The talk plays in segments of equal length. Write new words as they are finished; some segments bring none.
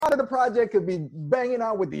of the project could be banging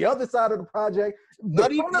out with the other side of the project. The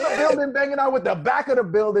Not even front of the building banging out with the back of the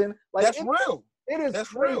building. Like that's real. It is That's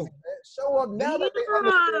crazy. real. Man. Show up now that they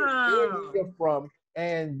understand where you're from,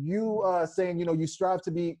 and you saying, you know, you strive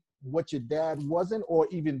to be what your dad wasn't, or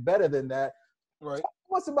even better than that. Right.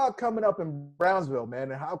 What's about coming up in Brownsville,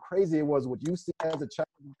 man, and how crazy it was, what you see as a child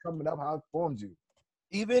coming up, how it formed you?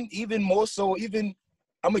 Even more so, I'm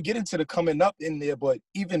gonna get into the coming up in there, but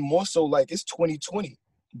even more so, like, it's 2020.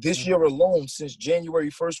 This year alone, since January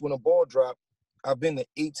 1st when a ball dropped, I've been to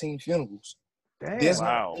 18 funerals. Damn.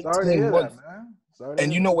 Wow. Sorry to hear that, man.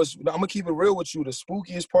 And you know what's, I'm gonna keep it real with you. The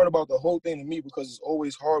spookiest part about the whole thing to me, because it's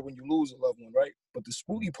always hard when you lose a loved one, right? But the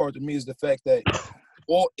spooky part to me is the fact that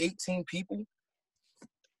all 18 people,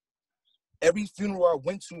 every funeral I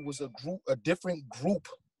went to was a different group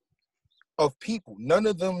of people. None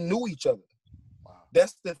of them knew each other. Wow.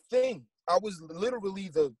 That's the thing. I was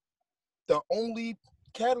literally the only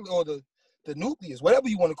catalyst, or the nucleus, whatever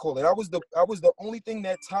you want to call it. I was the only thing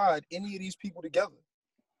that tied any of these people together.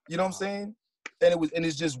 You know what I'm saying? And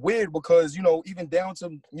it's just weird because, you know, even down to,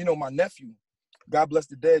 you know, my nephew, God bless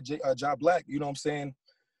the dead, Ja Black, you know what I'm saying?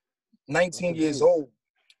 19 years old.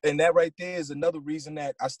 And that right there is another reason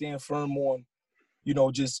that I stand firm on, you know,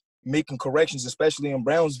 just making corrections, especially in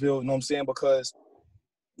Brownsville, you know what I'm saying? Because,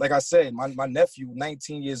 like I said, my nephew,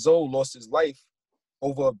 19 years old, lost his life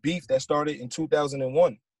over a beef that started in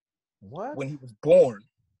 2001. What? When he was born.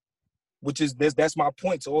 Which is, that's my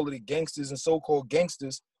point to all of the gangsters and so-called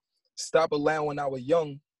gangsters. Stop allowing our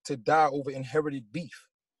young to die over inherited beef.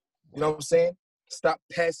 You know what I'm saying? Stop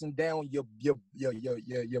passing down your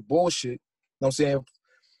bullshit. You know what I'm saying?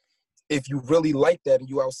 If you really like that and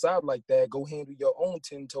you outside like that, go handle your own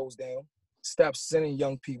 10 toes down. Stop sending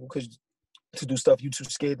young people to do stuff you too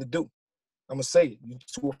scared to do. I'm gonna say it. You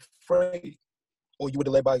too afraid. Or you would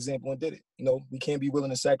have led by example and did it. You know, we can't be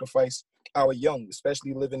willing to sacrifice our young,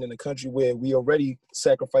 especially living in a country where we already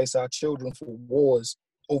sacrifice our children for wars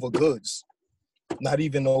over goods, not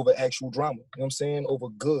even over actual drama. You know what I'm saying? Over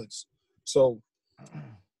goods. So, you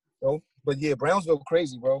know, but yeah, Brownsville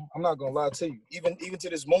crazy, bro. I'm not gonna lie to you. Even to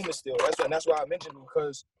this moment still. That's why I mentioned it,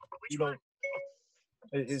 because, you know,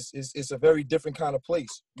 it's a very different kind of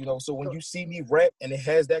place. You know, so when you see me rap and it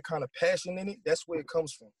has that kind of passion in it, that's where it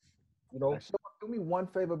comes from. You know, do me one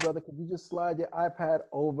favor, brother. Could you just slide your iPad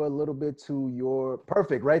over a little bit to your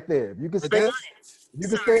perfect right there? If you can stay,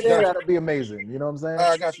 there, that'd be amazing. You know what I'm saying?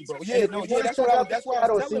 I got you, bro. Yeah, no, yeah, that's why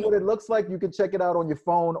I was see what it looks like. You can check it out on your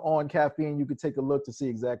phone on Caffeine. You can take a look to see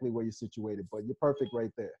exactly where you're situated. But you're perfect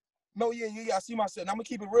right there. No, yeah. I see myself. And I'm gonna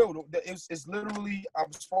keep it real. It's literally,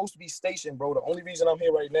 I'm supposed to be stationed, bro. The only reason I'm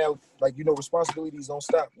here right now, like, you know, responsibilities don't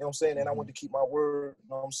stop. You know what I'm saying? And I want to keep my word. You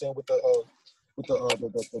know what I'm saying, with the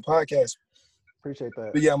podcast. Appreciate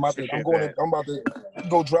that. But yeah, I'm about to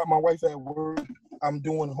go drop my wife at work. I'm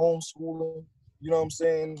doing homeschooling. You know what I'm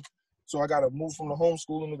saying? So I gotta move from the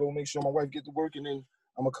homeschooling to go make sure my wife get to work, and then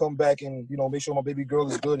I'm gonna come back and, you know, make sure my baby girl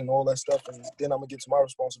is good and all that stuff, and then I'm gonna get to my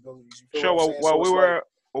responsibilities. Sure. While we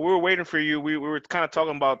were waiting for you, we were kind of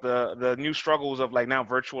talking about the new struggles of, like, now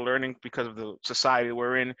virtual learning because of the society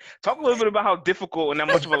we're in. Talk a little bit about how difficult and how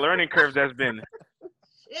much of a learning curve that's been.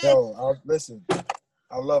 Yo, listen,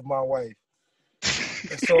 I love my wife.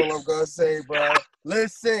 That's all I'm gonna say, bro.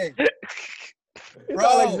 Listen,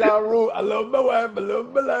 bro. Like Ja Rule, I love my wife. I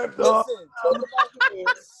love my life. Dog.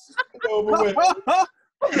 Listen,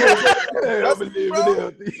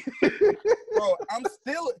 bro,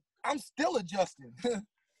 I'm still adjusting.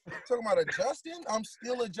 Talking about adjusting, I'm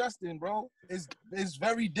still adjusting, bro. It's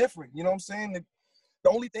very different. You know what I'm saying? The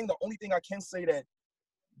only thing I can say that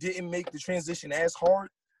didn't make the transition as hard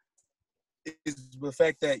is the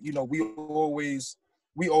fact that, you know, we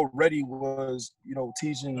already was, you know,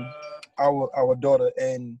 teaching our daughter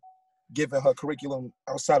and giving her curriculum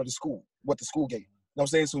outside of the school, what the school gave. You know what I'm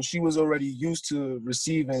saying? So she was already used to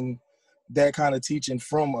receiving that kind of teaching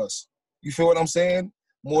from us. You feel what I'm saying?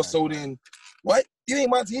 More so than, what? You ain't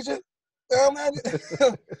my teacher? So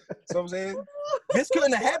I'm saying, this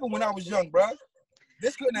couldn't have happened when I was young, bro.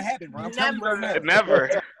 This couldn't have happened, bro. I'm telling you right now. Never.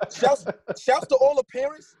 Shouts to all the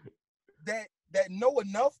parents that know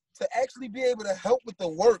enough to actually be able to help with the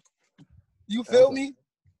work. You feel me?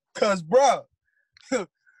 Cause, bro,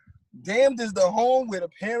 damned is the home where the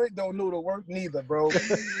parent don't know the work neither, bro.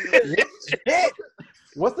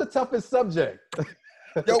 What's the toughest subject?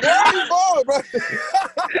 Yo, where are you going, bro?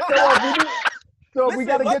 So we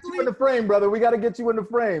got to get you in the frame, brother. We got to get you in the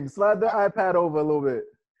frame. Slide the iPad over a little bit.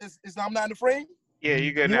 I'm not in the frame? Yeah,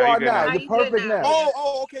 you good you now. Are now. You're perfect now.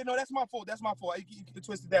 Oh, okay. No, that's my fault. You keep it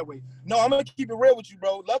twisted that way. No, I'm going to keep it real with you,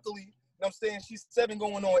 bro. Luckily, you know what I'm saying, she's 7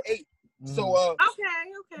 going on 8. So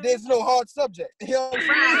Okay. there's no hard subject. You know what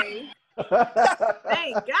I'm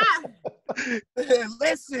Thank God. saying?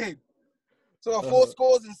 Listen. So 4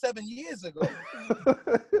 scores and 7 years ago.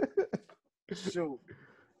 Shoot.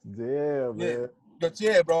 Damn, man. But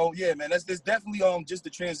yeah, bro, yeah, man. That's definitely just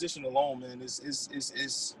the transition alone, man.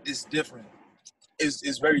 Is different.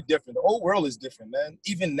 It's very different. The whole world is different, man.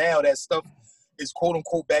 Even now that stuff is quote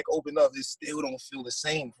unquote back open up, it still don't feel the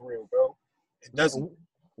same for real, bro. It doesn't.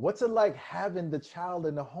 What's it like having the child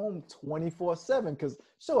in the home 24/7? Because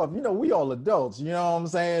sure, we all adults, you know what I'm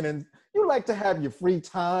saying? And you like to have your free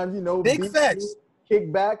time, Big facts.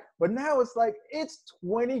 Kick back. But now it's like it's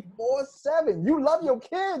 24/7. You love your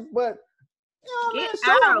kids, but man,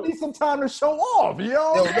 show me some time to show off,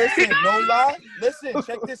 yo. Yo, listen, no lie. Listen,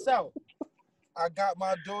 check this out. I got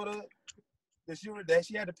my daughter that she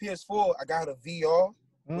had a PS4. I got her VR.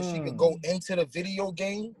 Where she could go into the video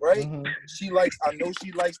game, right? I know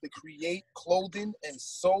she likes to create clothing and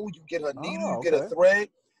sew. You get her needle, you get a thread.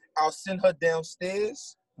 I'll send her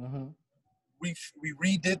downstairs. We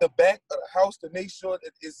redid the back of the house to make sure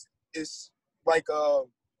that it's like the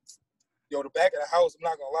back of the house. I'm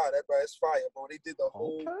not gonna lie, that's fire, bro. They did the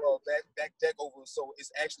whole back deck over, so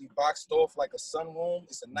it's actually boxed off like a sunroom.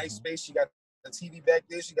 It's a nice space. She got a TV back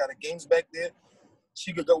there. She got her games back there.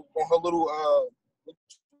 She could go on her little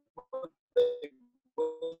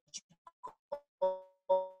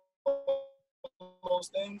those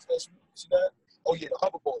things that she got. Oh yeah, the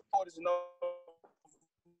hoverboard. Board is enough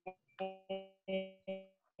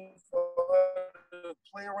for her to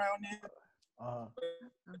play around there.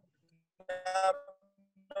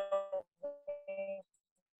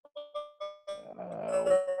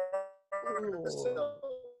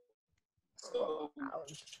 So,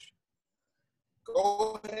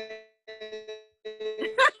 go ahead.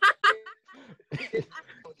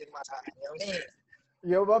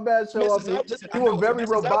 Yo, my bad show up. You were very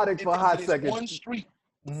robotic for a hot second. One street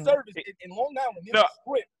service in Long Island. No.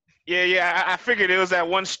 Yeah, I figured it was that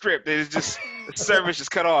one strip. There's just the service just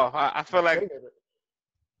cut off. I feel like.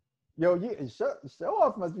 Yo, show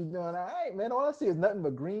off must be doing all right, man. All I see is nothing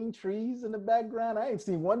but green trees in the background. I ain't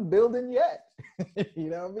seen one building yet. You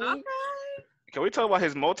know what I mean? Okay. Can we talk about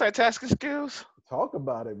his multitasking skills? Talk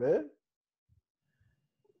about it, man.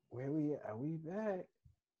 Where we at? Are we back?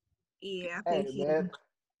 Yeah, I Hey, think man.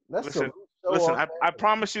 Listen, off, I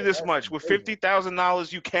promise you this much. With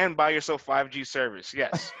 $50,000, you can buy yourself 5G service.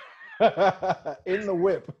 Yes. In the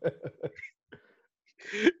whip.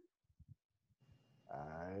 All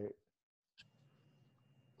right.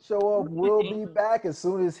 Show off will be back as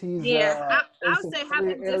soon as he's I would say have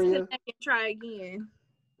him disconnect and try again.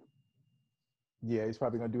 Yeah, he's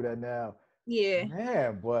probably gonna do that now. Yeah.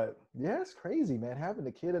 Man, but it's crazy, man. Having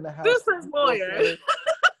a kid in the house. This is lawyer.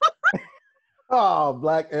 Oh,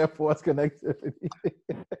 Black Air Force connectivity.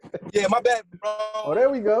 Yeah, my bad, bro. Oh, there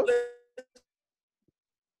we go.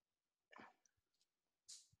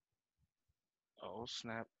 Oh,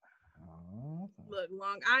 snap. Look,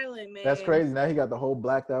 Long Island, man. That's crazy. Now he got the whole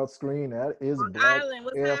blacked out screen. That is Long Black Island,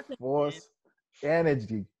 what's Air happening? Force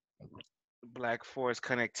energy. Black Force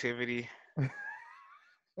connectivity.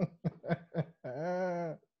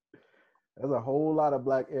 There's a whole lot of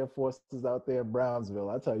Black Air Forces out there in Brownsville.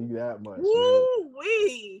 I'll tell you that much.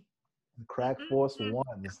 Woo-wee. Crack Force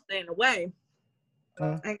Ones. Staying away.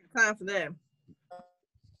 I ain't got time for that.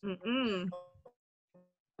 You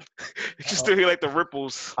can still hear like the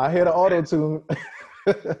ripples. I hear the auto tune.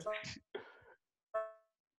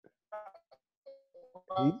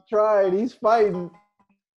 He tried. He's fighting.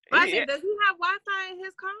 Does he have Wi-Fi in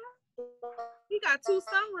his car? He got 2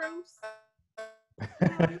 sunroofs.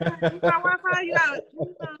 You got Wi-Fi? You got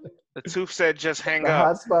The Tooth said just hang the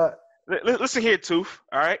up. hotspot. Listen here, Tooth.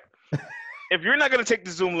 All right. If you're not gonna take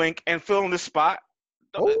the Zoom link and fill in this spot,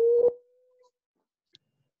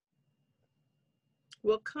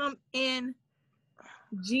 will come in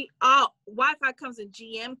Wi-Fi comes in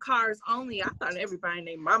GM cars only. I thought everybody and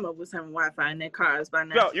their mama was having Wi-Fi in their cars by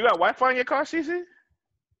now. Yo, you got Wi-Fi in your car, CC?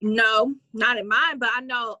 No, not in mine, but I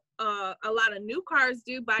know a lot of new cars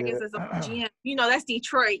do, but I guess it's a GM. That's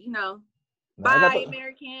Detroit, Buy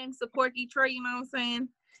American, support Detroit, you know what I'm saying?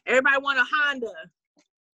 Everybody want a Honda.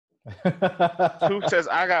 Tooth says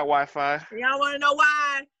I got Wi-Fi. Y'all want to know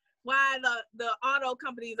why the auto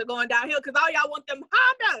companies are going downhill? Because all y'all want them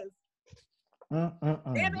Hondas.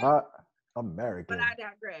 Damn it. Not American. But I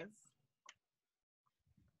digress.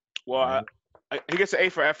 Well, he gets an A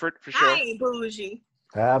for effort, for sure. I ain't bougie.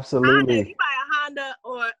 Absolutely. Honda, if you buy a Honda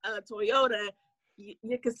or a Toyota,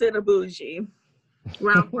 you consider bougie.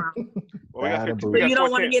 Where I'm from. Well, so you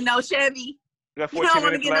don't want to get no Chevy? We got You 14 don't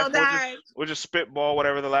want to minutes get no left. dive. We'll just spitball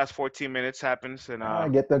whatever the last 14 minutes happens, and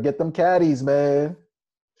Get them caddies, man.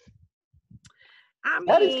 I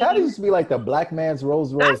mean, Caddies used to be like the black man's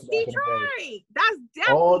Rolls Royce. that's Detroit. That's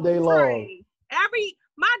definitely All day Detroit. long. Every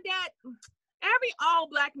all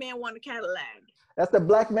black man want a Cadillac. That's the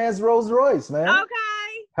black man's Rolls Royce, man.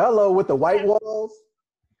 Okay. Hello, with the white walls.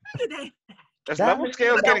 Look at that. That's That level makes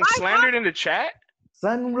scales sense. getting Why- slandered in the chat.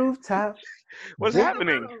 Sunroof top. What's Big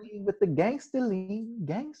happening? with the gangster lean.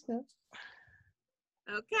 Gangster.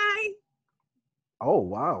 Okay. Oh,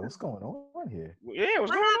 wow. What's going on here? Yeah,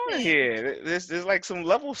 what's What going on happened? here? There's like some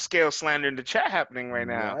level scale slander in the chat happening right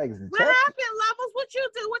now. Yikes. What happened, Levels? What you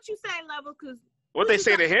do? What you say, Levels? Cause What they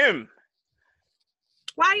say to him?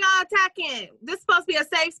 why y'all attacking? This is supposed to be a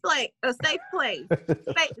safe place. A safe place.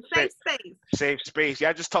 Safe space. Safe space.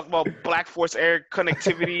 Y'all just talked about Black Force Air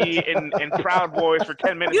connectivity and Proud Boys for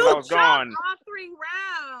 10 minutes You while I was jumped gone. all 3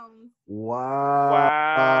 rounds. Wow.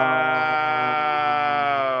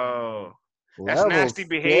 Wow. That's Level nasty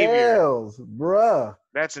behavior. scales, bruh.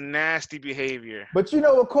 That's nasty behavior. But you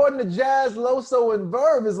know, according to Jazz, Loso, and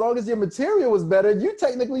Verb, as long as your material was better, you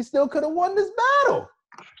technically still could have won this battle.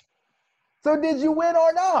 So did you win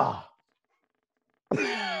or not?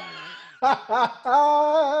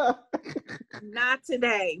 Not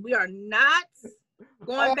today. We are not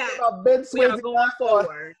going back. Ben We are Swayze going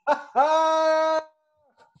forward. got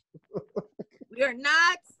We are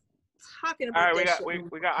not talking All about right, that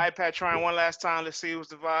we got iPad trying one last time. Let's see what's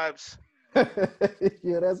the vibes.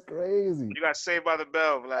 Yeah, that's crazy. You got Saved by the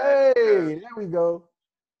Bell, Vlad. Hey, there we go.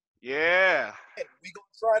 Yeah. We gonna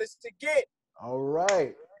try this again. All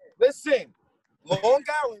right. Listen, Long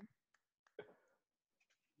Island.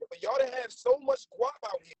 But y'all done had so much guap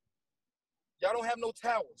out here. Y'all don't have no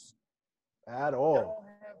towers. At Y'all all. don't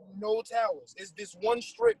have no towers. It's this one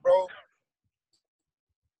strip, bro.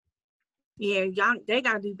 Yeah, y'all, they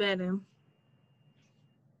gotta do better.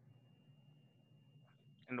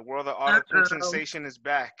 And the world of auto sensation is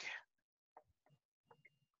back.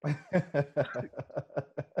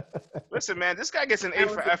 Listen, man, this guy gets an A That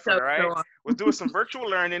for was a effort, tough all right? draw. Was doing some virtual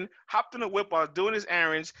learning, hopped in a whip while doing his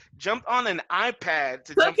errands, jumped on an iPad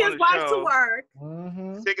to Took jump on his the wife show, to work.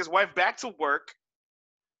 Mhm. take his wife back to work,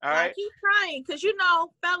 all Like, right? keep trying, because you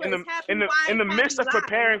know, fellas, In the happy in the wife, in the happy midst of life.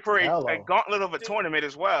 preparing for a Hello. gauntlet of a tournament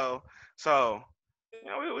as well. So, you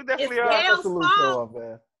know, we It's definitely Gail's Salute fault. show off,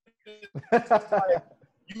 man.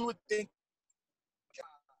 You would think,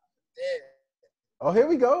 yeah. Oh, here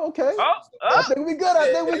we go. Okay. I Oh, think we good.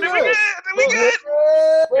 I think we I think good. we good. I think we good.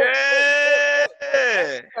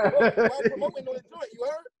 Yeah. While promoting on the joint, you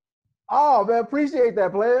heard? Oh, man, appreciate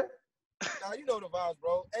that, player. Nah, you know the vibes,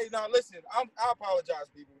 bro. Hey, now listen, I apologize,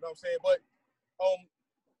 people. You know what I'm saying? But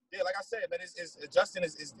yeah, like I said, man, it's Justin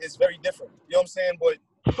is very different. You know what I'm saying? But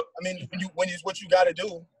I mean, when it's what you gotta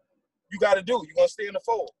do, you gotta do. You're gonna stay in the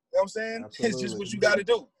fold. You know what I'm saying? Absolutely. It's just what you gotta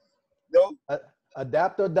do. You know?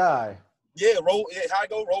 Adapt or die. Yeah, roll. Yeah, how I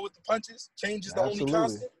go? Roll with the punches. Change is the only Absolutely.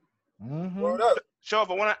 constant. Mhm. Word up. Show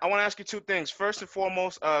up. I want to ask you two things. First and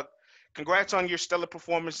foremost, congrats on your stellar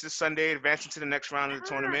performance this Sunday, advancing to the next round of the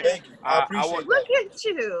tournament. Thank you. I appreciate Look that. at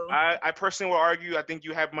you. I personally will argue. I think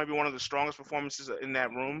you have maybe one of the strongest performances in that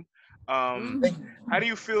room. Thank you. How do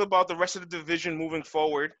you feel about the rest of the division moving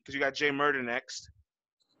forward? Because you got Jay Murder next,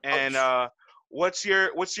 and what's your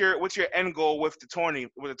end goal with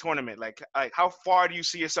the tournament? Like how far do you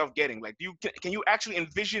see yourself getting? Like, can you actually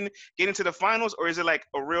envision getting to the finals, or is it like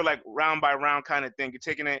a real like round by round kind of thing? You're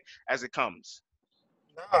taking it as it comes.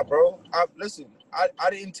 Nah, bro. Listen, I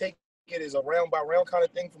didn't take it as a round by round kind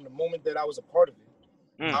of thing from the moment that I was a part of it.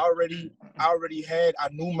 I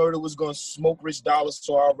knew Murder was gonna smoke Rich Dollars,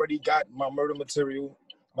 so I already got my Murder material.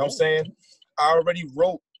 You know what I'm saying? I already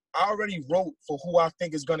wrote for who I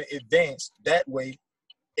think is gonna advance. That way,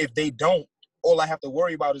 if they don't, all I have to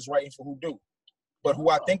worry about is writing for who do. But who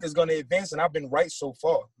I think is gonna advance, and I've been right so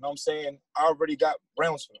far. You know what I'm saying? I already got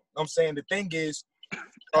rounds for them. You know what I'm saying? The thing is,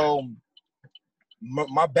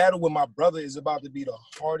 my battle with my brother is about to be the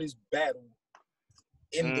hardest battle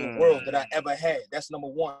in the world that I ever had. That's number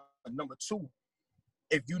one. Number two,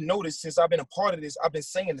 if you notice, since I've been a part of this, I've been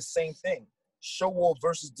saying the same thing. Show War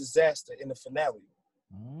versus Disaster in the finale.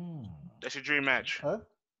 That's your dream match. Huh?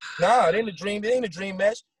 Nah, it ain't a dream. It ain't a dream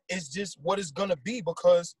match. It's just what it's gonna be,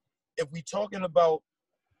 because if we talking about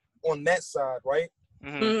on that side, right?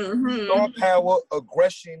 Star power,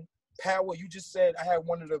 aggression, power. You just said I had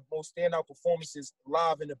one of the most standout performances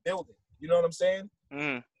live in the building. You know what I'm saying?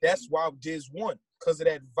 That's why Diz won, because of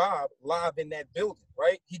that vibe live in that building,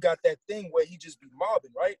 right? He got that thing where he just be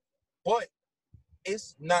mobbing, right? But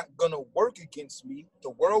it's not gonna work against me.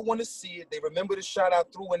 The world want to see it. They remember the shot I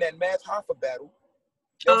threw in that Math Hoffa battle.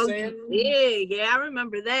 You know what I'm saying? Yeah, I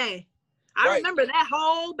remember that. I remember that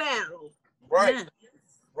whole battle. Right. Yeah.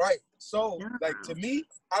 Right. So, like, to me,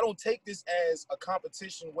 I don't take this as a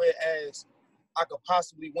competition whereas I could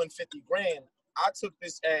possibly win 50 grand. I took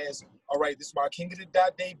this as, all right, this is my King of the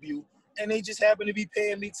Dot debut, and they just happen to be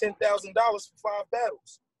paying me $10,000 for 5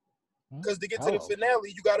 battles. Because to get to the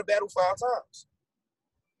finale, you got to battle 5 times.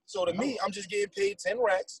 So to me, I'm just getting paid 10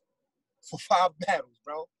 racks for 5 battles,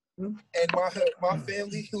 bro. And my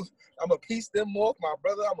family, I'm going to piece them off. My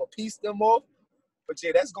brother, I'm going to piece them off. But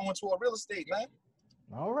yeah, that's going to a real estate, man.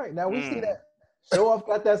 All right. Now we see that Show Off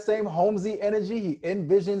got that same Holmesy energy. He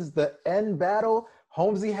envisions the end battle.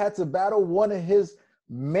 Holmesy had to battle one of his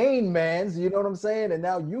main mans, you know what I'm saying? And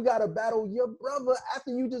now you got to battle your brother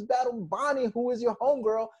after you just battled Bonnie, who is your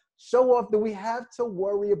homegirl. Show Off, do we have to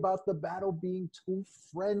worry about the battle being too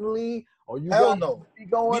friendly? Or you Hell got no.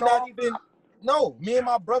 going we not even, no, me and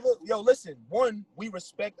my brother, yo, listen, one, we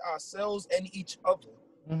respect ourselves and each other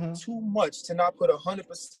too much to not put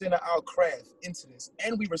 100% of our craft into this.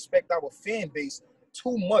 And we respect our fan base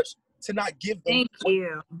too much to not give them. Thank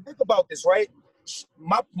you. Think about this, right?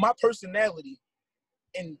 My personality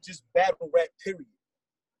in just battle rap, period.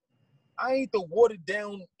 I ain't the watered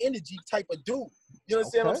down energy type of dude. You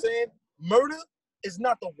understand what I'm saying? Murder is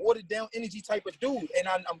not the watered down energy type of dude. And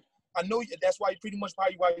I know that's why pretty much why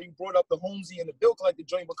you brought up the Holmesy and the Bill Collector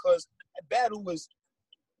joint, because that battle was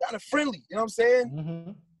kind of friendly. You know what I'm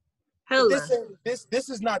saying? This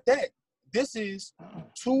is not that. This is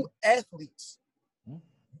 2 athletes,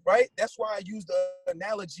 right? That's why I use the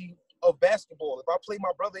analogy of basketball. If I play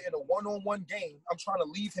my brother in a one-on-one game, I'm trying to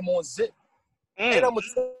leave him on zip. And I'm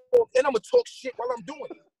gonna talk shit while I'm doing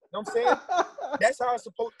it. You know what I'm saying? That's how it's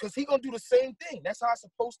supposed, because he gonna do the same thing. That's how it's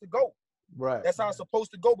supposed to go. Right. That's how it's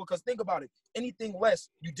supposed to go, because think about it. Anything less,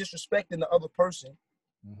 you disrespecting the other person.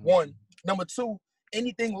 One. Number 2,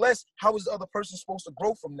 anything less, how is the other person supposed to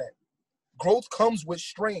grow from that? Growth comes with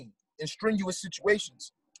strain in strenuous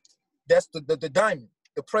situations. That's the diamond,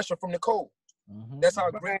 the pressure from the cold. That's how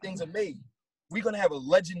great things are made. We're gonna have a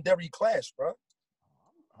legendary clash, bro.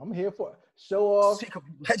 I'm here for it. Show Off.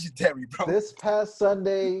 Legendary, bro. This past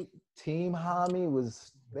Sunday, Team Hami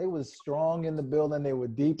was strong in the building. They were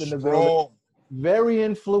deep in the building. Very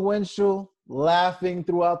influential, laughing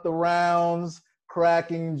throughout the rounds,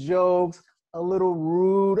 cracking jokes, a little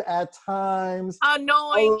rude at times,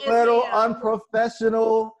 annoying, a little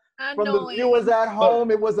unprofessional. From the viewers at home,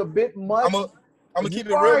 it was a bit much. I'm gonna keep it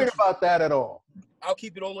real. Worried about that at all? I'll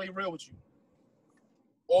keep it all the way real with you.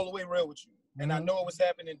 All the way real with you. And I know it was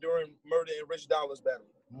happening during Murder and Rich Dollar's battle.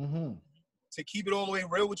 To keep it all the way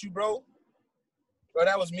real with you, bro,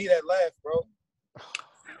 that was me that laughed, bro.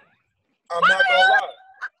 I'm not gonna lie.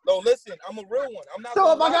 No, listen, I'm a real one. I'm not. Show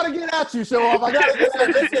Off, I gotta get at you, Show Off. I gotta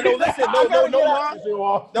listen.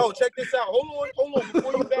 No, check this out. Hold on.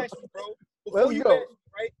 Before you bash me, bro. Before you bash me,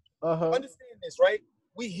 right? Understand this, right?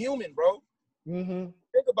 We human, bro.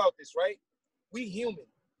 Think about this, right? We human.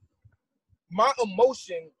 My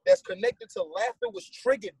emotion that's connected to laughter was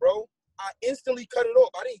triggered, bro. I instantly cut it off.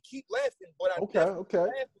 I didn't keep laughing, but I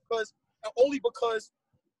laughed because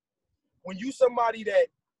when you somebody that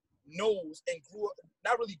knows and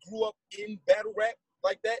not really grew up in battle rap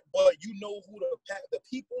like that, but you know who the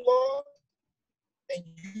people are, and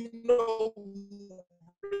you know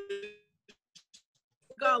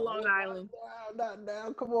go Long Island. Not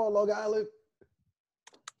now. Come on, Long Island.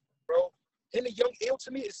 Bro, him and Young Ill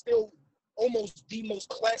to me is still almost the most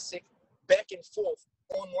classic back and forth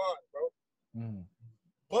online, bro.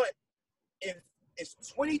 But if it's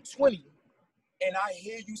 2020 and I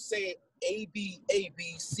hear you say A, B,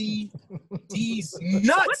 C, D's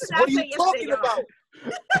nuts, what are you talking about?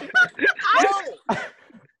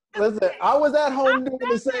 Listen, I was at home doing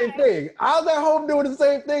the same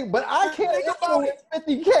thing. But I can't go with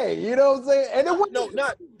 50K. You know what I'm saying? And it wasn't,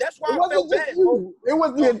 that's why I felt bad. You. It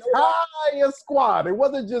was the entire squad. It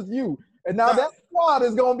wasn't just you. And now that squad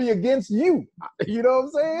is going to be against you. You know what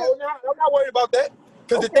I'm saying? No, I'm not worried about that.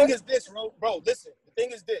 Because the thing is this, bro, listen. The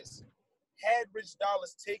thing is this. Had Rich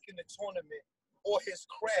Dollars taken the tournament or his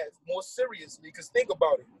craft more seriously, because think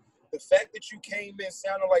about it. The fact that you came in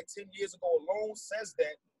sounding like 10 years ago alone says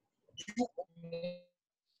that you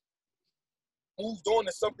moved on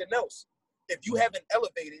to something else. If you haven't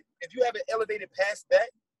elevated past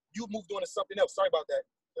that, you moved on to something else. Sorry about that.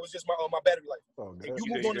 It was just my battery life. If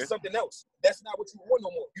you moved on to something else, that's not what you want no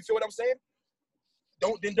more. You feel what I'm saying?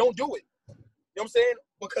 Don't do it. You know what I'm saying?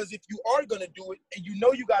 Because if you are gonna do it and you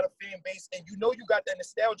know you got a fan base and you know you got that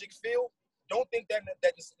nostalgic feel, don't think that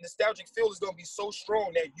nostalgic feel is gonna be so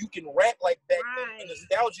strong that you can rap like that. And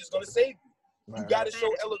nostalgia is gonna save you. You gotta show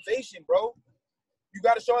elevation, bro. You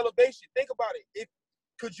gotta show elevation. Think about it.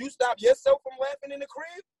 Could you stop yourself from laughing in the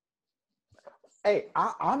crib? Hey,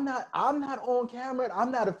 I'm not on camera. And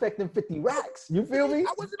I'm not affecting 50 racks. You feel me?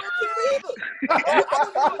 I wasn't on camera either.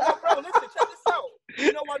 Bro, listen, check this out.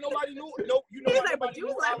 You know why nobody knew? No, you know why nobody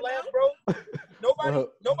knew I laughed, bro?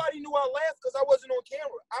 Nobody knew I laughed because I wasn't on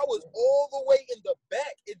camera. I was all the way in the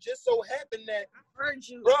back. It just so happened that I heard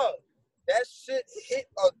you, bro. That shit hit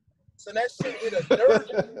a nerve,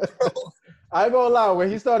 bro. I ain't gonna lie. When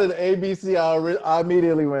he started the ABC, I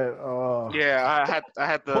immediately went, oh. Yeah, I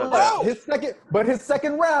had the. His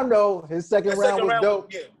second round though. His second round was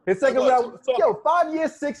dope. Yeah. His second round, 5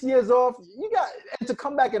 years, 6 years off. And to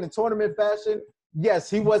come back in a tournament fashion. Yes,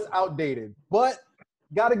 he was outdated, but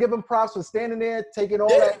gotta give him props for standing there, taking all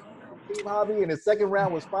that team hobby. And his second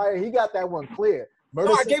round was fire. He got that one clear.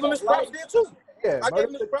 I gave him his props there too. Yeah, I gave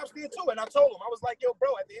him his props there too, and I told him, I was like, yo,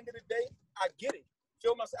 bro, at the end of the day, I get it.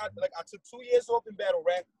 Feel myself. I took 2 years off in battle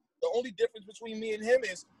rap. The only difference between me and him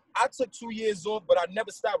is I took 2 years off, but I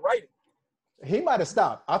never stopped writing. He might have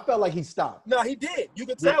stopped. I felt like he stopped. No, he did. You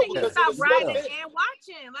could tell because he stopped writing and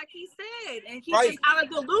watching, like he said, and he's just out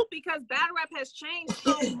of the loop because battle rap has changed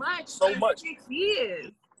so much. 6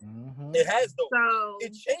 years. Mm-hmm. It has though. So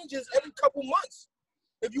it changes every couple months.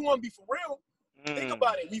 If you want to be for real, think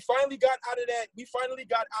about it. We finally got out of that.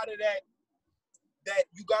 That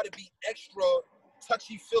you got to be extra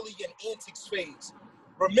touchy-feely and antics phase.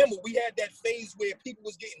 Remember, we had that phase where people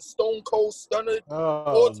was getting stone cold stunned,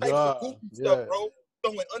 all types of goofy stuff, bro.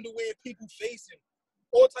 Throwing underwear in people's faces,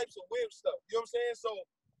 all types of weird stuff. You know what I'm saying? So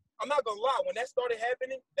I'm not gonna lie, when that started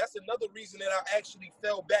happening, that's another reason that I actually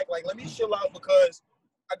fell back. Like, let me chill out because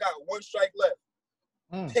I got one strike left.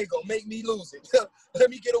 They gonna make me lose it.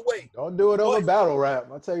 Let me get away. Don't do it over battle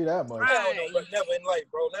rap. I'll tell you that much. No, never in life,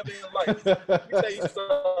 bro. Never in life. Let me tell you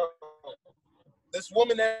something. This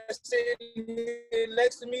woman that's sitting here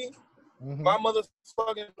next to me, my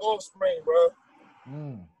motherfucking offspring, bro.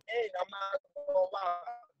 And I'm not gonna lie,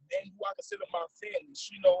 and who I consider my family.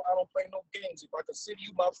 You know, I don't play no games. If I consider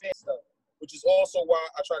you my family stuff, which is also why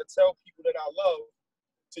I try to tell people that I love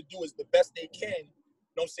to do as the best they can.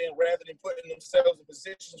 You know what I'm saying? Rather than putting themselves in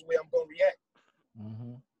positions where I'm gonna react.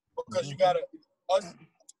 Because you gotta, us,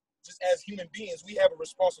 just as human beings, we have a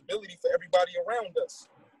responsibility for everybody around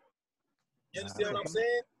us. You understand what I'm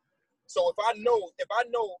saying? So if I know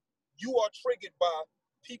you are triggered by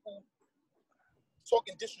people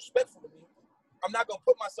talking disrespectful to me, I'm not gonna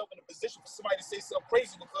put myself in a position for somebody to say something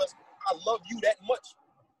crazy because I love you that much.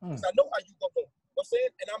 Because I know how you go. You know what I'm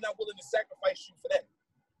saying? And I'm not willing to sacrifice you for that.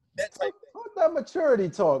 That type thing. Talk that maturity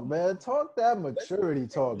talk, man. Talk that maturity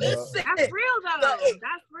talk, bro. That's real though.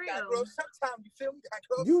 That's real. Bro, sometimes you feel me?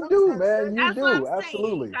 You do, man. You That's do. what I'm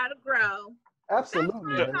Absolutely. saying. You gotta grow. Absolutely, That's what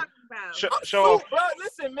I'm man. talking about. Show bro,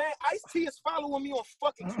 listen, man. Ice-T is following me on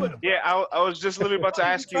fucking Twitter. Yeah, I was just literally about to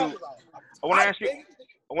ask you. I want to ask you.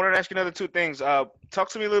 I wanted to ask you another two things. Talk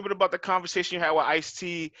to me a little bit about the conversation you had with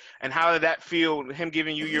Ice-T and how did that feel, him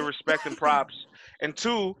giving you your respect and props. And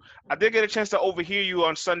two, I did get a chance to overhear you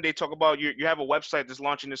on Sunday talk about you have a website that's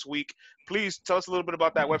launching this week. Please tell us a little bit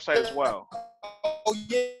about that website as well. Oh,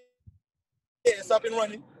 yeah. Yeah, it's up and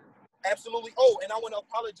running. Absolutely. Oh, and I want to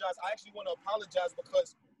apologize. I actually want to apologize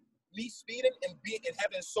because me speeding and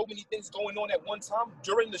having so many things going on at one time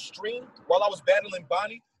during the stream while I was battling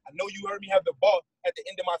Bonnie. I know you heard me have the bar at the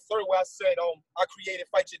end of my third where I said, I created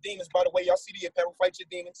Fight Your Demons. By the way, y'all see the apparel Fight Your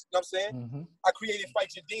Demons. You know what I'm saying? I created Fight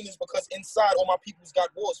Your Demons because inside all my people's got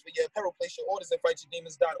wars for your apparel. Place your orders at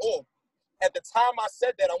fightyourdemons.org. At the time I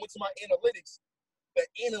said that, I went to my analytics. The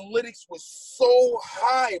analytics was so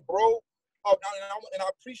high, bro. And I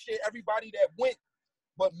appreciate everybody that went.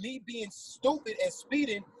 But me being stupid and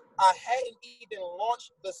speeding, I hadn't even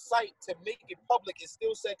launched the site to make it public. It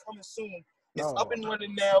still said coming soon. It's up and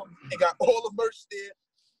running now. They got all the merch there.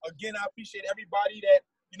 Again, I appreciate everybody that,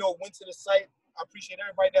 went to the site. I appreciate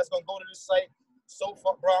everybody that's going to go to the site. So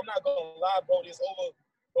far, bro, I'm not going to lie, bro. There's over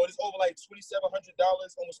like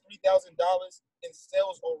 $2,700, almost $3,000 in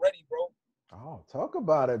sales already, bro. Oh, talk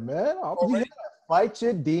about it, man.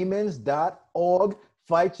 FightYourDemons.org.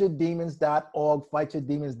 FightYourDemons.org.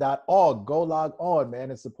 FightYourDemons.org. Go log on, man,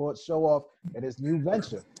 and support Show Off and his new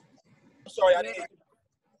venture. I'm sorry, I didn't.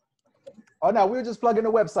 Oh, no, we were just plugging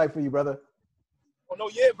the website for you, brother. Oh, no,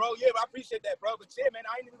 yeah, bro. Yeah, I appreciate that, bro. But, yeah, man,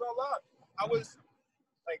 I ain't even gonna lie. I was,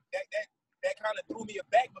 like, that kind of threw me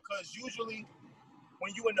aback because usually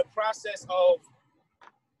when you in the process of,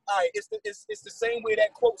 all right, it's the same way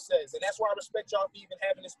that quote says. And that's why I respect y'all for even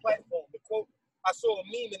having this platform. The quote, I I saw a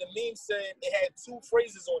meme, and the meme said it had two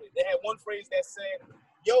phrases on it. It had one phrase that said,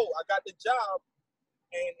 "Yo, I got the job,"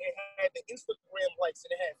 and it had the Instagram likes,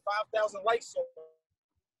 and it had 5,000 likes on it.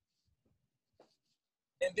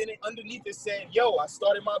 And then underneath it said, "Yo, I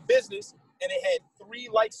started my business," and it had 3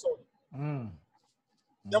 likes on it. You know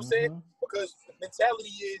what I'm saying? Because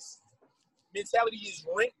mentality is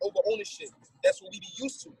rent over ownership. That's what we be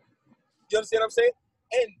used to. You understand what I'm saying?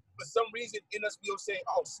 And for some reason in us, we'll say,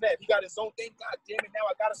 "Oh, snap, he got his own thing. God damn it, now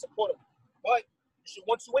I gotta support him." But you should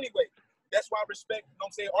want to anyway. That's why I respect, you know what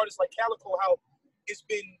I'm saying, artists like Calico, how it's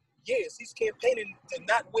been years. He's campaigning to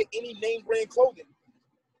not wear any name brand clothing.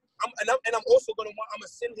 I'm also gonna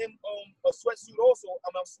send him a sweatsuit also.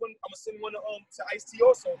 I'm gonna send one to Ice-T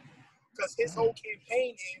also, because his whole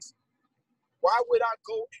campaign is, why would I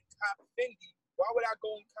go and cop Fendi? Why would I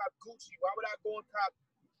go and cop Gucci? Why would I go and cop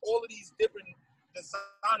all of these different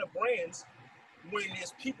designer brands when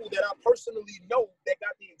there's people that I personally know that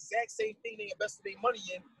got the exact same thing they invested their money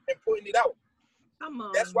in and putting it out? Come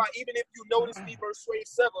on. That's why even if you notice me versus Sway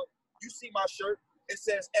Sever, you see my shirt, it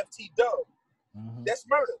says FT Dub. That's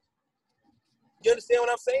murder. You understand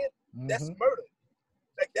what I'm saying? That's murder.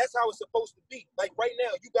 Like, that's how it's supposed to be. Like, right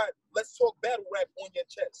now, you got Let's Talk Battle Rap on your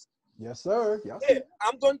chest. Yes, sir. Yeah,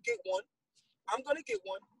 I'm going to get one. And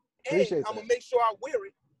Appreciate I'm going to make sure I wear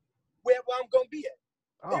it wherever I'm going to be at.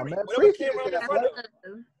 Oh, man, whatever camera I'm in that, front of.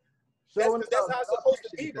 That's how it's supposed to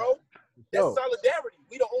be, bro. That's solidarity.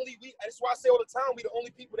 That's why I say all the time, we the only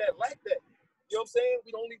people that like that. You know what I'm saying?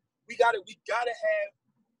 We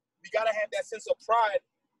gotta have that sense of pride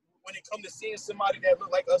when it comes to seeing somebody that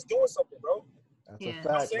look like us doing something, bro. That's a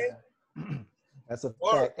fact, man. That's a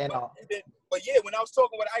fact. And but yeah, when I was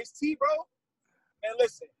talking with Ice-T, bro, man,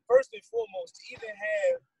 listen, first and foremost, to even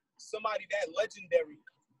have somebody that legendary,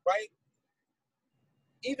 right?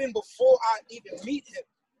 Even before I even meet him,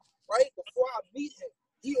 right? Before I meet him,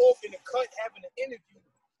 he off in the cut having an interview,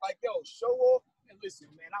 like, "Yo, Show Off, and listen,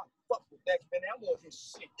 man, I fuck with that, man. I'm on his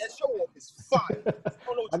shit. That Show Off is fire. I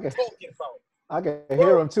don't know what you're talking about." I can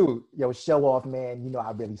hear him too. "Yo, Show Off, man. You know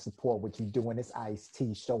I really support what you're doing. It's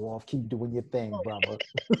Ice-T. Show Off. Keep doing your thing, brother."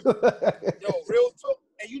 Yo, real talk.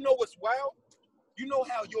 And you know what's wild? You know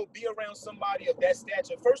how you'll be around somebody of that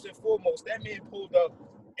stature. First and foremost, that man pulled up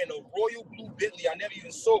in a royal blue Bentley I never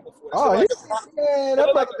even saw before. Man,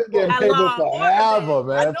 that like been getting paid forever,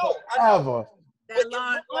 man. I know. Forever. That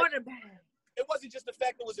Law and Order bag. It wasn't just the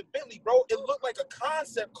fact it was a Bentley, bro. It looked like a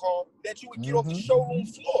concept car that you would get off the showroom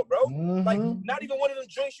floor, bro. Like, not even one of them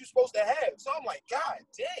joints you're supposed to have. So I'm like, God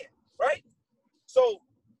damn, right? So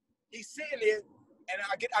he's sitting there, and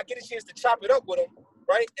I get a chance to chop it up with him,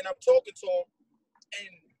 right? And I'm talking to him,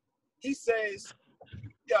 and he says,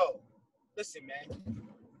 "Yo, listen, man,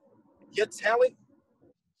 your talent."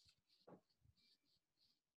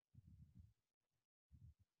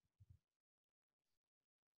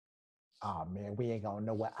 Oh, man, we ain't gonna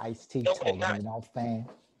know what Ice-T told him, you know what I'm saying?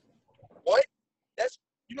 What?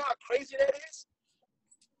 You know how crazy that is?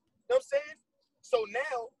 You know what I'm saying? So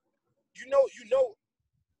now, you know,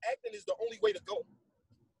 acting is the only way to go.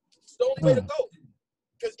 It's the only way to go.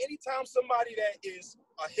 Because anytime somebody that is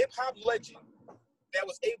a hip-hop legend that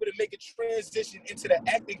was able to make a transition into the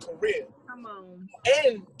acting career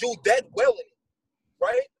and do that well in it,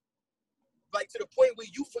 right? Like, to the point where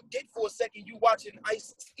you forget for a second you watching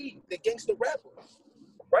Ice-T, the gangster rapper,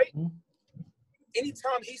 right?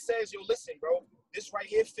 Anytime he says, "Yo, listen, bro, this right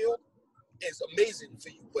here, Phil, is amazing for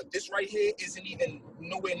you, but this right here isn't even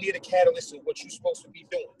nowhere near the catalyst of what you're supposed to be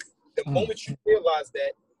doing." The moment you realize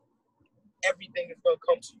that, everything is gonna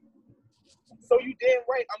come to you. So you damn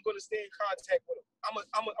right I'm gonna stay in contact with him.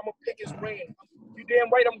 I'm gonna pick his brain. You damn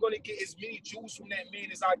right I'm gonna get as many jewels from that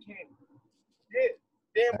man as I can. Yeah.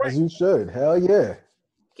 Damn right. As you should. Hell yeah.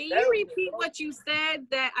 Can you repeat what you said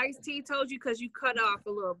that Ice-T told you, because you cut off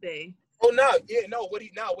a little bit? Oh no, yeah, no. What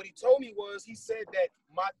he told me was, he said that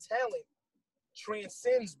my talent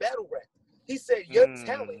transcends battle rap. He said your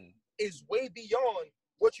talent is way beyond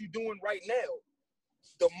what you're doing right now.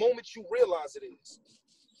 The moment you realize it is.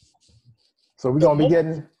 So we're gonna be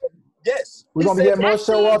getting. Yes. We're gonna be getting more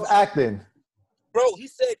Show Off acting. Bro, he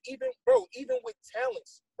said even with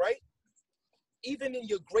talents, right? Even in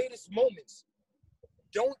your greatest moments,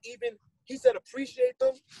 he said appreciate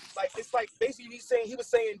them. Like, it's like basically he was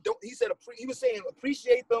saying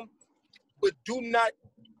appreciate them, but do not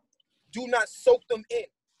soak them in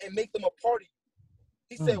and make them a part of you.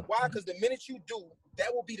 He said, why? Because the minute you do,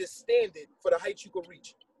 that will be the standard for the heights you can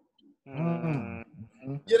reach. You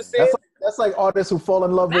understand? That's like artists who fall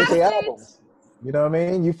in love with their albums. You know what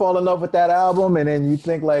I mean? You fall in love with that album, and then you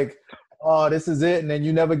think like, oh, this is it, and then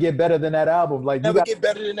you never get better than that album. Like Never get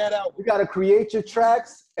better than that album. You got to create your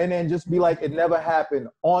tracks and then just be like, it never happened.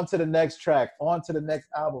 On to the next track, on to the next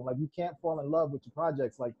album. Like you can't fall in love with your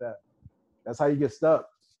projects like that. That's how you get stuck.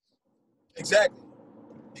 Exactly,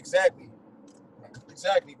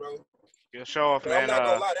 bro. You'll show off, But man. I'm not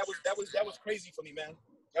gonna lie, that was crazy for me, man.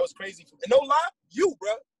 That was crazy for me. And no lie, you,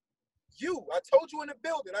 bro. I told you in the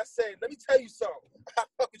building. I said, let me tell you something. I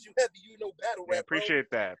fuck with you heavy. You know battle rap.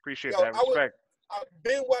 Appreciate bro. that. Appreciate that respect. I've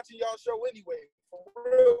been watching y'all show anyway, for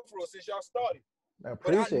real, since y'all started. I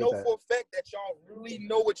appreciate but I know that. for a fact that y'all really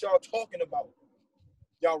know what y'all talking about.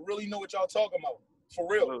 Y'all really know what y'all talking about. For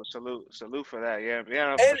real. Salute for that. Yeah,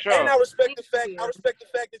 and, for sure. And I respect the fact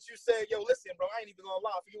that you said, yo, listen, bro, I ain't even gonna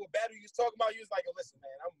lie. For you, what battle you was talking about, you was like, yo, listen,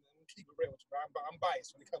 man, I'm gonna keep it real with you, bro. I'm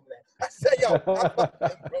biased when it comes to that. I said, yo, I'm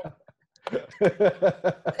fucking bro.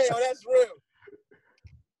 Hey, yo, that's real.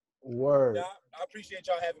 Word. Yeah, I appreciate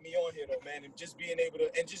y'all having me on here, though, man, and just being able to,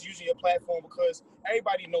 and just using your platform because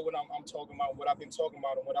everybody know what I'm talking about, what I've been talking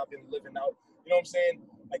about, and what I've been living out. You know what I'm saying?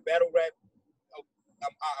 Like battle rap. I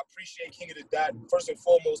appreciate King of the Dot. First and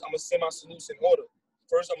foremost, I'm gonna send my salutes in order.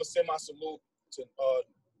 First, I'm gonna send my salute to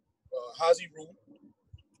Hazy Rue,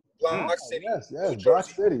 Block City, yes, New Block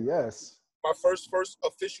Jersey. City, yes. My first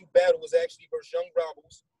official battle was actually versus Young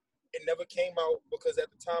Robles. It never came out because at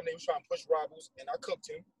the time they were trying to push Robles, and I cooked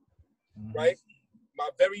him. Mm-hmm. Right. My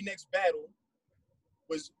very next battle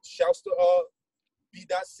was shouts to B.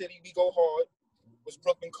 City, We Go Hard, was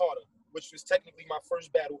Brooklyn Carter, which was technically my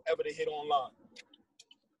first battle ever to hit online.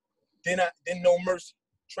 Then No Mercy,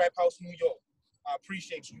 Trap House, New York. I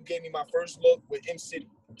appreciate you. You gave me my first look with M City.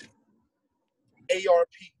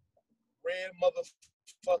 ARP, Rare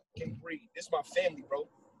Motherfucking Breed. This is my family, bro.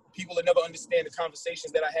 People will never understand the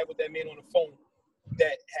conversations that I have with that man on the phone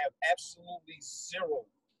that have absolutely zero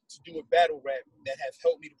to do with battle rap that have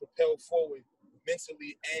helped me to propel forward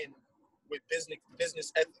mentally and with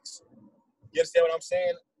business ethics. You understand what I'm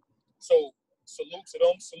saying? So salute to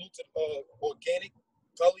them. Salute to Organic,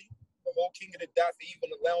 Gully, the whole King of the Dot for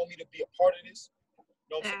even allowing me to be a part of this.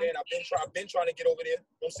 You know what I'm saying? I've been trying to get over there.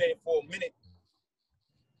 You know what I'm saying? For a minute.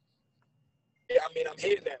 Yeah, I mean, I'm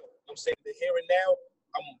here now. You know what I'm saying? The here and now,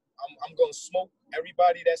 I'm gonna smoke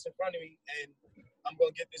everybody that's in front of me, and I'm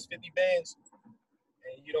gonna get this 50 bands.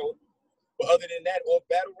 And you know, but other than that, all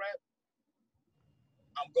battle rap,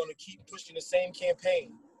 I'm gonna keep pushing the same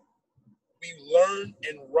campaign. We learn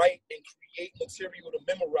and write and create material to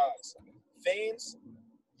memorize. Fans,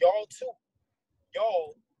 y'all too.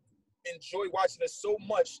 Y'all enjoy watching us so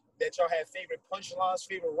much that y'all have favorite punchlines,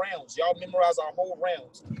 favorite rounds. Y'all memorize our whole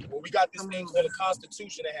rounds. Well, we got this thing called the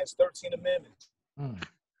Constitution that has 13 amendments.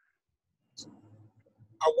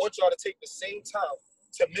 I want y'all to take the same time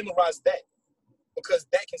to memorize that because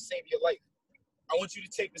that can save your life. I want you to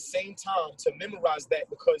take the same time to memorize that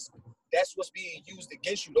because that's what's being used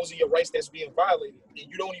against you. Those are your rights that's being violated, and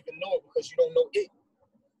you don't even know it because you don't know it.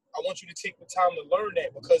 I want you to take the time to learn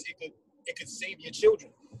that because it could save your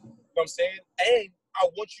children. You know what I'm saying? And I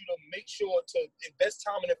want you to make sure to invest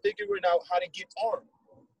time into figuring out how to get armed.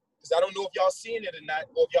 Because I don't know if y'all seeing it or not,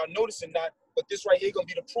 or if y'all noticing not, but this right here gonna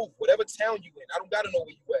be the proof. Whatever town you in, I don't gotta know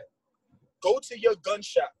where you at. Go to your gun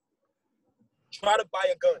shop. Try to buy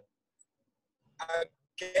a gun. I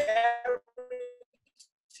guarantee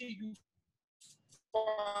you find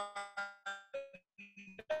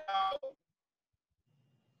out.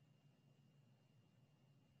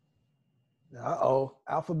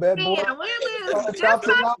 Alphabet boy. Yeah,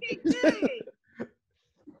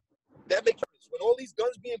 that makes sense. When all these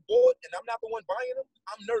guns being bought and I'm not the one buying them,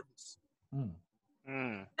 I'm nervous.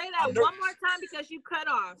 Say that one more time because you cut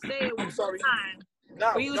off. Say it one more time.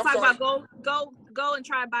 Nah, when you was talking about go and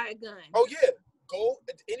try to buy a gun. Oh yeah, go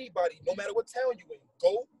anybody, no matter what town you in,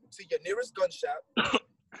 go to your nearest gun shop.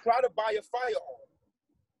 Try to buy a firearm.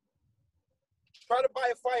 Try to buy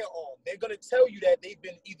a firearm. They're gonna tell you that they've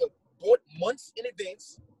been either bought months in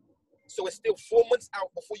advance, so it's still 4 months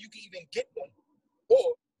out before you can even get one,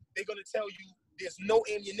 or they're gonna tell you there's no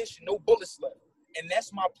ammunition, no bullets left. And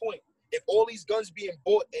that's my point. If all these guns being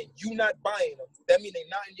bought and you not buying them, that means they're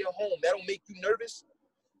not in your home. That don't make you nervous.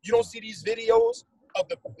 You don't see these videos of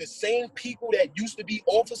the same people that used to be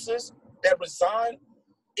officers that resign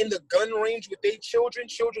in the gun range with their children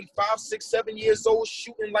 5, 6, 7 years old,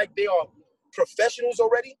 shooting like they are professionals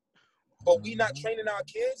already, but we not training our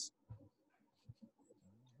kids.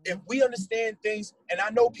 If we understand things, and I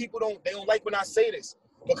know people don't like when I say this,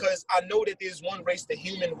 because I know that there's one race, the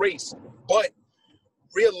human race, but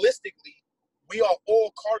realistically, we are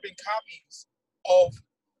all carbon copies of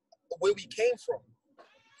where we came from.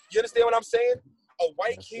 You understand what I'm saying? A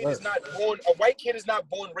white kid is not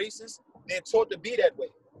born racist. They're taught to be that way.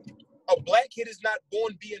 A black kid is not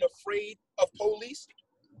born being afraid of police.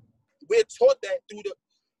 We're taught that through the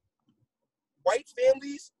white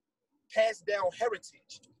families pass down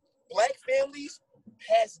heritage. Black families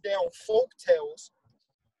pass down folk tales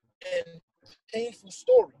and painful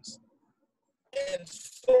stories and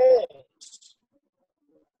songs.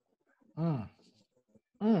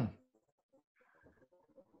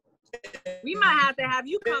 We might have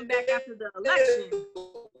you come back after the election.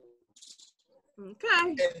 Okay.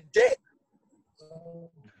 And debt.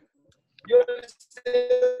 You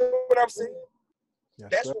understand what I'm saying? Yes,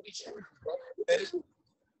 that's what we choose, bro.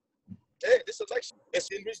 This election, it's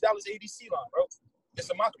in Rich Dollar's ABC line, bro. It's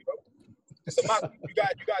a mockery, bro. It's a mockery. You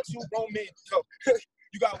got two grown men.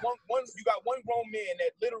 You got one grown man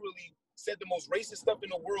that literally said the most racist stuff in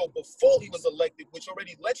the world before he was elected, which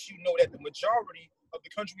already lets you know that the majority of the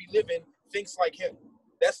country we live in thinks like him.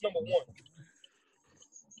 That's number one.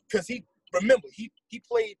 Because he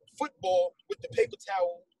played football with the paper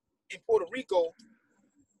towel in Puerto Rico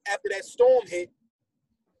after that storm hit,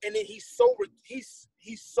 and then he's so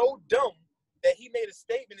dumb that he made a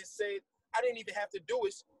statement and said, "I didn't even have to do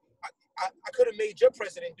this. I could have made your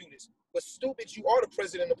president do this. But stupid, you are the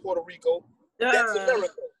president of Puerto Rico. That's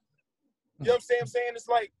America." You know what I'm saying? It's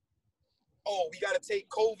like, oh, we got to take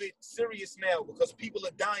COVID serious now because people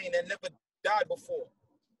are dying that never died before.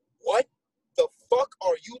 What the fuck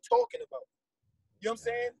are you talking about? You know what I'm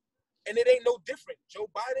saying? And it ain't no different. Joe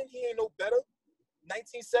Biden, he ain't no better.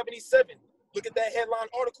 1977. Look at that headline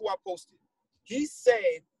article I posted. He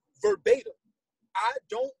said verbatim,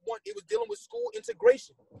 it was dealing with school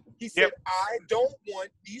integration. He said, I don't want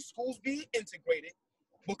these schools being integrated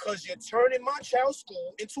because you're turning my child's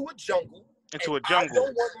school into a jungle. I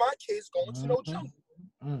don't want my kids going to no jungle.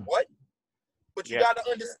 What? But you got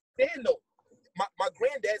to understand, though. My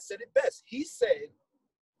granddad said it best. He said,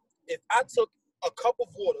 if I took a cup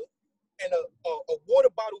of water and a water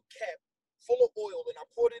bottle cap full of oil and I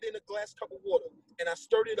poured it in a glass cup of water and I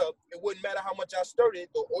stirred it up, it wouldn't matter how much I stirred it,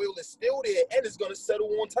 the oil is still there and it's going to settle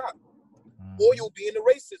on top. Oil being the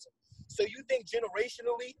racism. So you think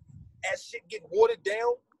generationally, as shit get watered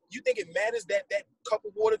down, you think it matters that that cup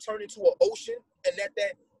of water turned into an ocean and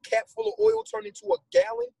that cap full of oil turned into a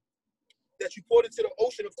gallon that you poured into the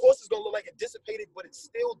ocean? Of course it's going to look like it dissipated, but it's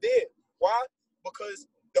still there. Why? Because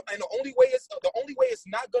the only way it's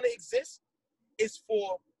not going to exist is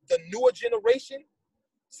for the newer generation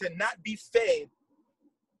to not be fed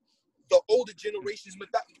the older generation's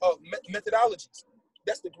methodologies.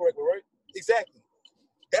 That's the correct word, right? Exactly.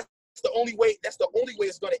 That's the only way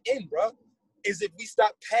it's going to end, bro, is if we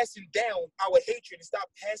stop passing down our hatred and stop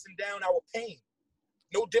passing down our pain.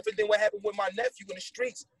 No different than what happened with my nephew in the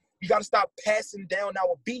streets. We got to stop passing down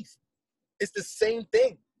our beef. It's the same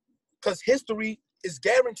thing, because history is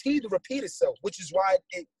guaranteed to repeat itself, which is why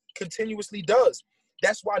it continuously does.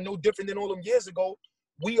 That's why, no different than all them years ago,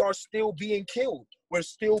 we are still being killed. We're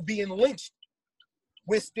still being lynched.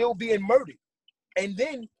 We're still being murdered. And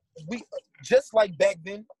then we, just like back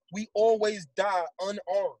then, we always die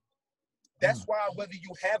unarmed. That's why whether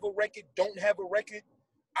you have a record, don't have a record,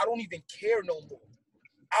 I don't even care no more.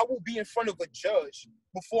 I will be in front of a judge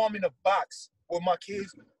before I'm in a box with my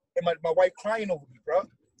kids and my wife crying over me, bro.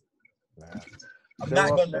 I'm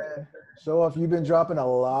not gonna. Show off, you've been dropping a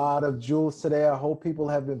lot of jewels today. I hope people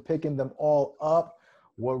have been picking them all up.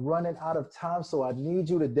 We're running out of time, so I need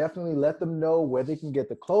you to definitely let them know where they can get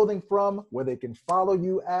the clothing from, where they can follow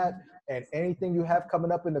you at, and anything you have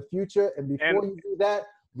coming up in the future. And before you do that,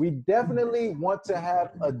 we definitely want to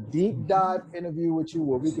have a deep dive interview with you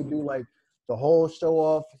where we could do like the whole show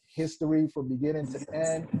off history from beginning to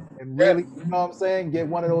end and really, you know what I'm saying, get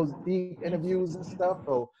one of those deep interviews and stuff.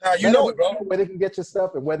 So you know it, bro. Where they can get your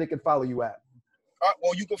stuff and where they can follow you at.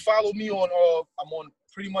 Well, you can follow me on, I'm on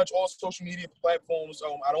pretty much all social media platforms.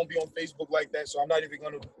 I don't be on Facebook like that, so I'm not even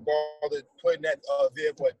going to bother putting that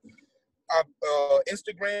there. But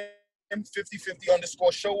Instagram,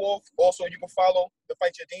 5050_show off. Also, you can follow the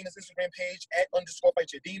Fight Your Demons Instagram page at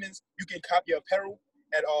 _Fight Your Demons. You can cop your apparel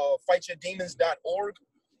at fightyourdemons.org.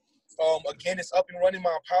 Again, it's up and running.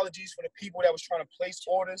 My apologies for the people that was trying to place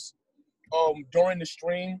orders during the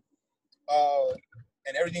stream.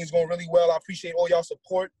 And everything's going really well. I appreciate all y'all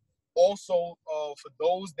support. Also, for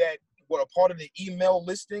those that were a part of the email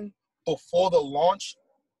listing before the launch,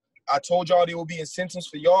 I told y'all there will be incentives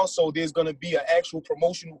for y'all. So there's going to be an actual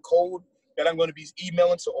promotional code that I'm going to be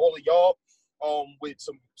emailing to all of y'all with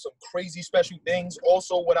some crazy special things.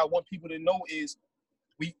 Also, what I want people to know is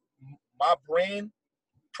my brand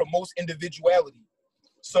promotes individuality.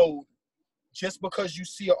 So just because you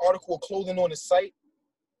see an article of clothing on the site,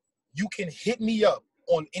 you can hit me up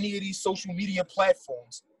on any of these social media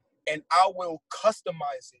platforms, and I will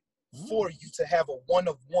customize it for you to have a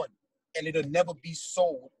one-of-one, and it'll never be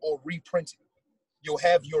sold or reprinted. You'll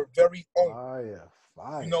have your very own.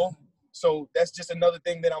 Fire. You know, so that's just another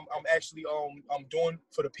thing that I'm actually I'm doing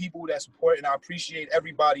for the people that support, and I appreciate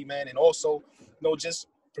everybody, man. And also, you know, just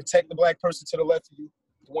protect the black person to the left of you,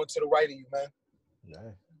 the one to the right of you, man.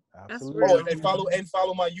 Yeah, absolutely. And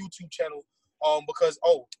follow my YouTube channel, because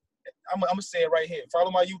I'm gonna say it right here.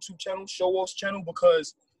 Follow my YouTube channel, Show Off's channel,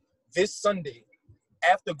 because this Sunday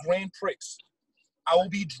after Grand Prix, I will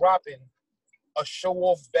be dropping a Show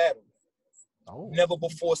Off battle, never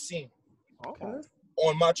before seen,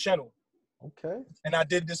 on my channel. Okay. And I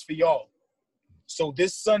did this for y'all. So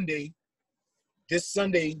this Sunday,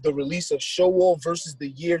 the release of Show Off versus the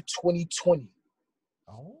year 2020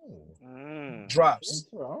 drops.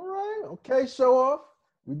 All right. Okay, Show Off.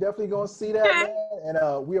 We definitely gonna see that, man.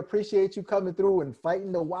 And we appreciate you coming through and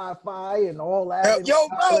fighting the Wi-Fi and all that. Yo,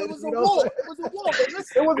 bro, it was a war. It was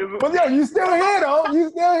a war. But yo, you still here though. You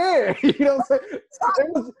still here. You know what I'm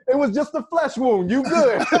saying? It was just a flesh wound. You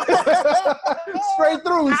good? Straight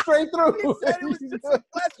through. He said it was just a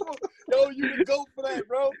flesh wound. Yo, you can go for that,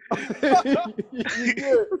 bro. You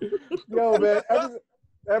good? Yo, man.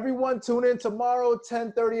 Everyone tune in tomorrow,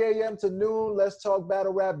 10:30 a.m. to noon. Let's talk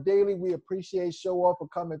Battle Rap Daily. We appreciate Show Off for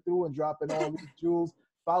coming through and dropping all these jewels.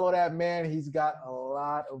 Follow that man. He's got a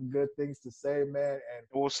lot of good things to say, man. And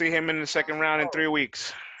we'll see him in the second round in 3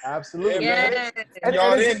 weeks. Absolutely, man.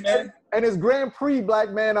 And it's Grand Prix,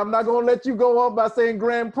 black man. I'm not gonna let you go on by saying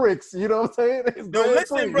Grand Prix. You know what I'm saying?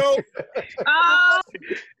 Listen, bro. I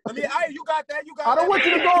mean, you got that. I don't want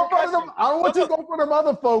you to go for them. I don't want you to go for them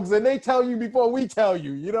other folks, and they tell you before we tell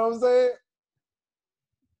you. You know what I'm saying?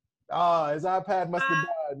 His iPad must have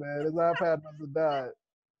died, man. His iPad must have died.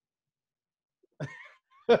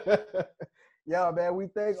 Yo, man, we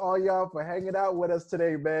thank all y'all for hanging out with us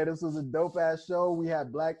today, man. This was a dope-ass show. We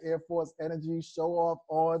had Black Air Force Energy Show Off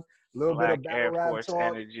on. A little bit of battle rap talk.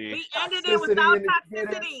 Energy. We ended it without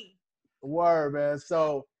toxicity. Word, man.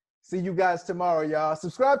 So, see you guys tomorrow, y'all.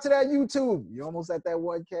 Subscribe to that YouTube. You're almost at that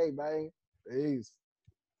 1K, man. Peace.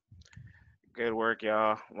 Good work,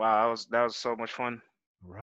 y'all. Wow, that was so much fun.